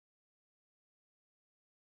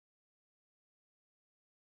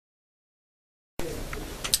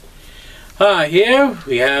Hi, here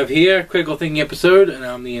we have critical thinking episode, and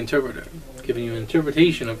I'm the interpreter, giving you an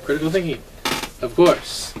interpretation of critical thinking. Of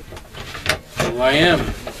course, who I am,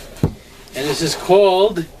 and this is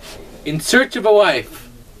called "In Search of a Wife."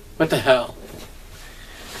 What the hell?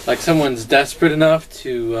 Like someone's desperate enough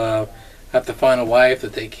to have to find a wife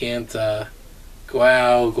that they can't go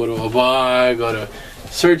out, go to a bar, go to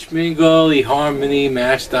Search Mingle, eHarmony,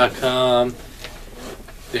 Match.com.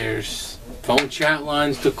 There's phone chat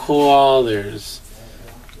lines to call. There's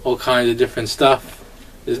all kinds of different stuff.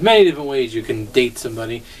 There's many different ways you can date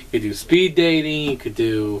somebody. You could do speed dating. You could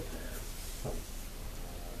do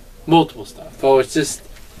multiple stuff. So it's just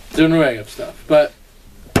doing regular stuff. But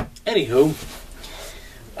anywho,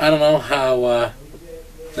 I don't know how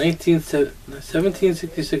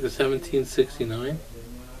 1766 or 1769.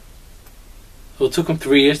 So it took him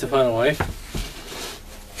 3 years to find a wife.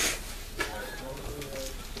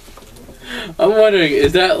 I'm wondering,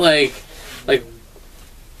 is that like, why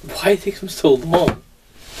it takes him so long?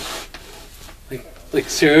 Like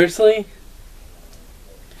seriously?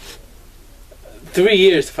 3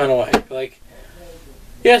 years to find a wife. Like,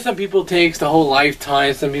 yeah, some people takes the whole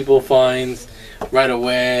lifetime. Some people finds right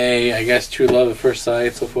away. I guess true love at first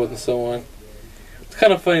sight, so forth and so on. It's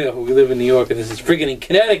kind of funny though. We live in New York, and this is freaking in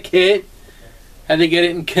Connecticut. Had to get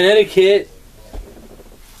it in Connecticut.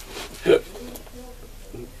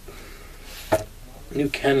 New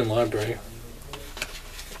Canon Library.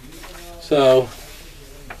 So,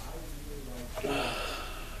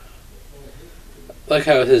 like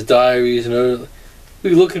how it says diaries and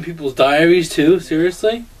we look in people's diaries too.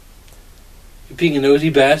 Seriously, you being a nosy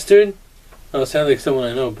bastard. Oh, it sounds like someone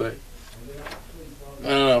I know, but I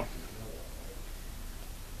don't know.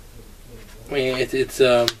 I mean, it's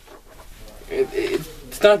not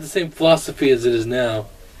the same philosophy as it is now.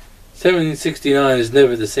 1769 is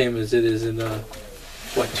never the same as it is in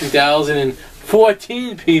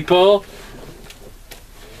 2014, people.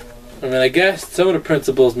 I mean, I guess some of the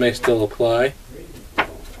principles may still apply.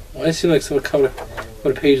 Well, it seems like some of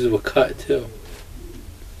the pages were cut too.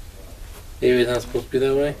 Maybe it's not supposed to be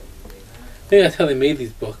that way. Maybe that's how they made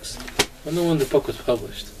these books. I wonder when the book was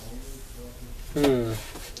published.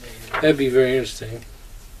 That'd be very interesting.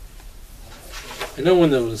 I know when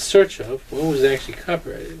there was a search of. When was it actually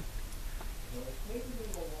copyrighted?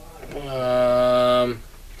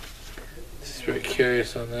 Just very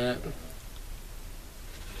curious on that.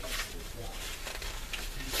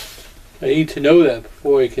 I need to know that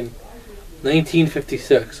before I can.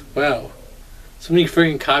 1956. Wow. Somebody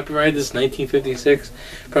freaking copyrighted this in 1956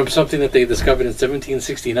 from something that they discovered in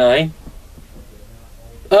 1769.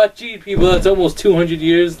 Oh, gee, people, that's almost 200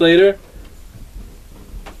 years later.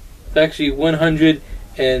 It's actually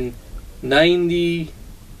 190.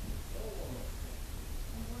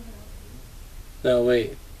 No,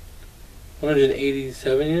 wait.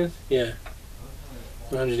 187 years? Yeah.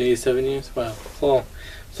 187 years? Wow.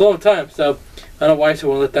 It's a long time. So, I don't know why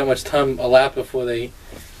someone let that much time elapse before they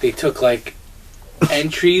took, like,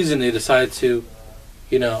 entries and they decided to,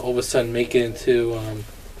 you know, all of a sudden make it into,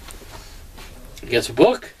 I guess, a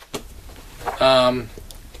book. I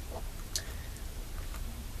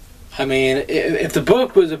mean, if the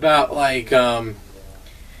book was about, like,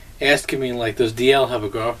 asking me, like, does DL have a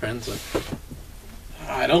girlfriend? Like,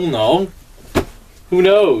 I don't know. Who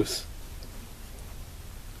knows?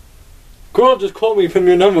 Girl just called me from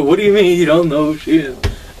your number. What do you mean you don't know who she is?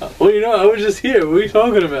 Well, you know, I was just here. What are you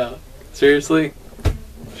talking about? Seriously?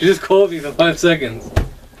 She just called me for 5 seconds.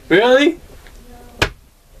 Really?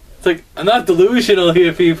 It's like, I'm not delusional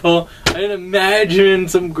here, people. I didn't imagine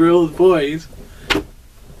some girl's voice.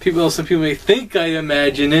 Some people may think I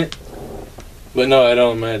imagine it. But no, I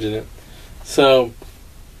don't imagine it. So,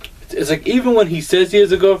 it's like, even when he says he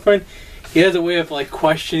has a girlfriend, he has a way of, like,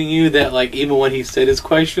 questioning you that, like, even what he said is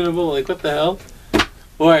questionable. Like, what the hell?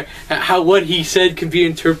 Or how what he said can be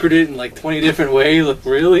interpreted in, like, 20 different ways. Like,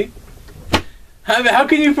 really? How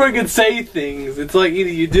can you freaking say things? It's like, either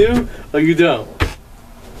you do or you don't.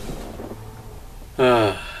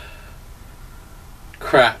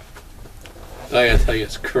 Crap. I gotta tell you,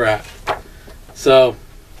 it's crap. So,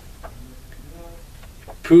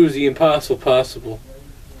 proves the impossible possible.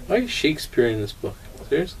 Why is Shakespeare in this book?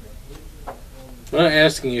 Seriously? I'm not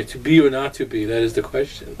asking you to be or not to be. That is the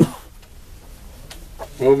question.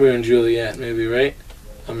 Romeo and Juliet, maybe, right?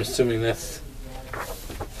 I'm assuming that's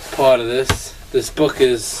part of this. This book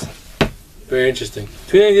is very interesting.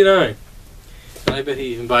 $2.99. And I bet he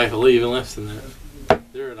even buy it for even less than that.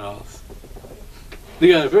 $0. They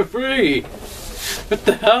got it for free. What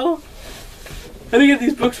the hell? How do you get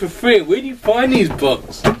these books for free? Where do you find these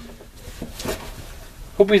books?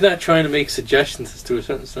 Hope he's not trying to make suggestions as to a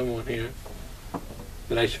certain someone here.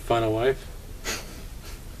 That I should find a wife?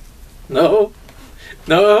 No?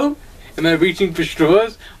 No? Am I reaching for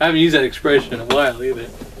straws? I haven't used that expression in a while either.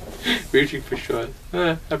 Reaching for straws.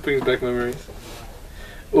 That brings back memories.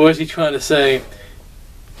 Or is he trying to say,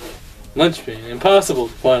 linchpin, impossible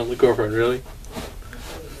to find a girlfriend, really?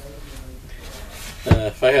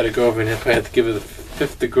 If I had a girlfriend, if I had to give her the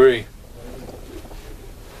 5th degree.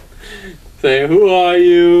 Say, who are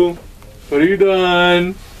you? What have you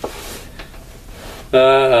done?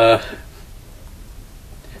 It's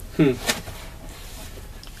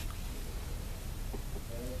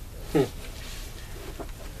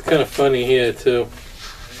kind of funny here, too.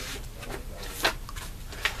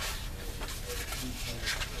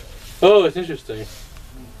 Oh, it's interesting.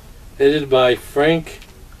 Edited by Frank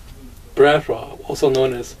Bradshaw, also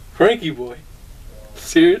known as Frankie Boy.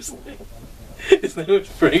 Seriously? His name is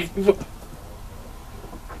Frankie Boy?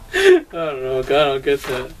 I don't know, God, I don't get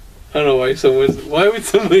that. I don't know why would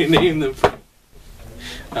somebody name them Frank?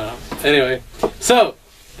 I don't know. Anyway, so,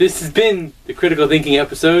 this has been the Critical Thinking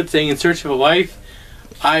episode, saying in search of a wife,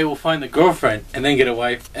 I will find a girlfriend, and then get a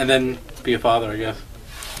wife, and then be a father, I guess.